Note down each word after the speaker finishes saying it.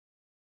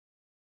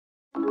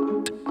We're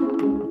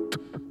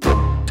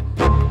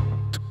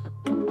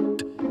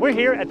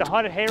here at the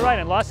Haunted Hayride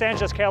in Los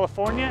Angeles,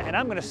 California, and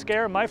I'm going to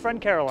scare my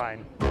friend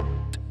Caroline.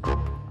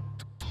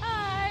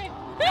 Hi!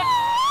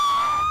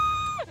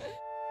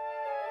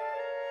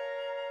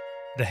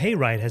 The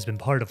Hayride has been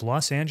part of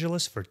Los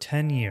Angeles for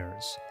 10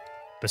 years.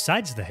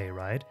 Besides the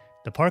Hayride,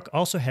 the park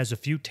also has a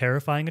few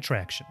terrifying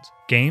attractions,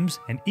 games,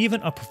 and even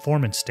a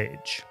performance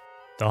stage.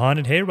 The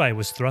Haunted Hayride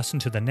was thrust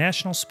into the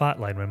national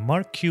spotlight when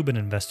Mark Cuban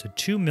invested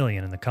 $2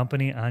 million in the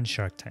company on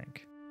Shark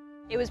Tank.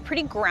 It was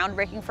pretty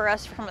groundbreaking for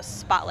us from a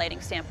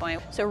spotlighting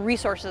standpoint. So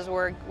resources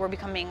were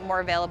becoming more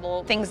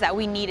available. Things that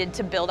we needed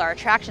to build our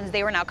attractions,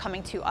 they were now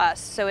coming to us.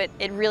 So it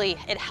really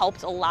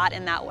helped a lot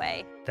in that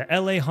way. The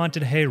LA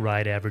Haunted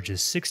Hayride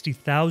averages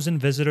 60,000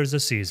 visitors a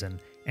season,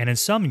 and in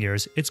some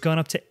years it's gone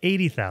up to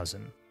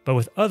 80,000. But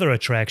with other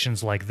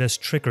attractions like this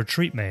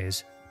trick-or-treat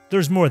maze,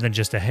 there's more than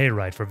just a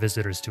hayride for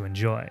visitors to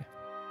enjoy.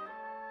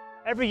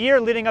 Every year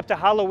leading up to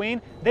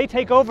Halloween, they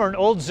take over an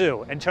old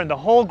zoo and turn the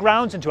whole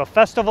grounds into a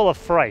festival of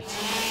fright.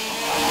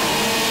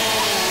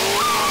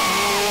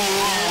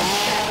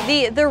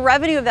 The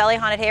revenue of the LA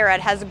Haunted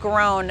Hayride has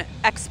grown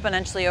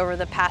exponentially over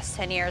the past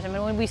 10 years. I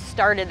mean, when we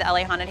started the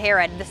LA Haunted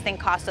Hayride, this thing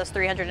cost us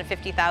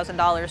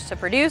 $350,000 to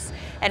produce,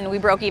 and we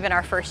broke even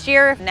our first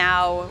year.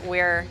 Now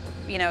we're,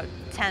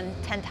 10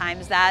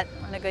 times that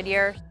on a good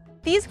year.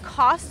 These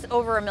cost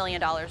over $1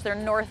 million. They're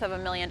north of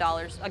 $1 million,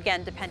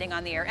 again, depending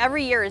on the year.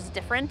 Every year is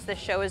different. The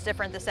show is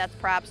different. The sets,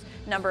 props,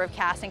 number of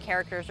cast and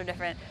characters are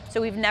different. So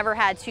we've never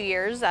had 2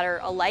 years that are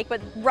alike,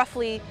 but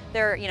roughly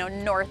they're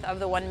north of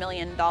the $1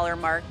 million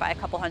mark by a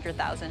couple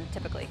 $100,000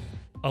 typically.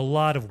 A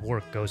lot of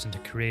work goes into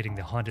creating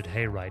the Haunted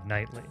Hayride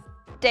nightly.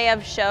 Day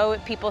of show,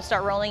 people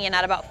start rolling in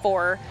at about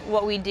 4.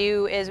 What we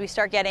do is we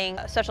start getting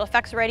special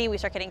effects ready. We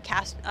start getting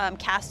cast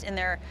in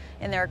their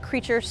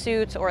creature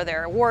suits or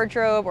their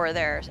wardrobe or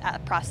their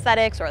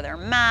prosthetics or their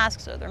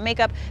masks or their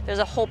makeup. There's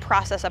a whole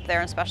process up there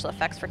in special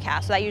effects for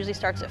cast. So that usually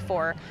starts at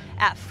 4.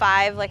 At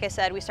 5, like I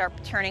said, we start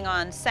turning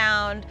on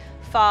sound,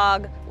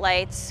 fog,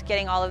 lights,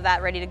 getting all of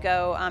that ready to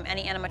go.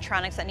 Any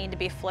animatronics that need to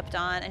be flipped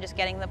on, and just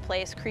getting the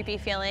place creepy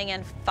feeling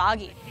and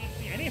foggy.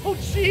 Oh,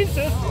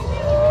 Jesus!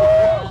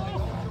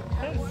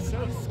 That's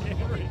so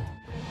scary.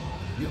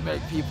 You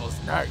make people's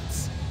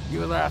nights.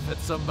 You laugh at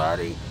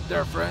somebody,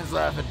 their friends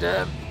laugh at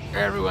them,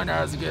 everyone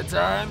has a good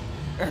time,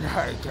 and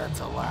I get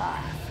to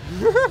laugh.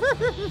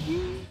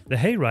 The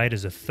Hayride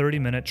is a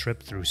 30-minute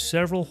trip through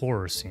several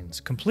horror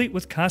scenes, complete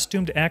with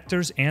costumed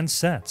actors and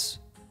sets.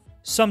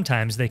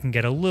 Sometimes they can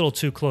get a little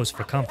too close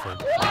for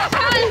comfort.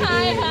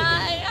 Hi.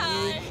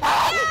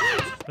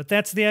 But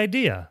that's the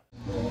idea.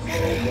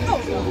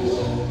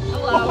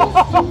 Hello.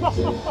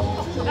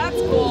 That's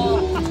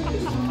cool.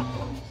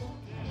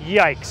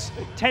 Yikes.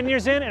 10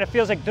 years in and it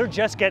feels like they're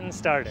just getting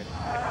started.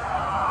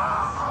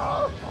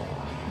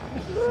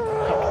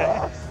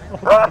 Okay.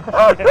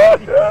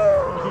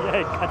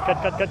 Yeah,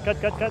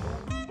 cut.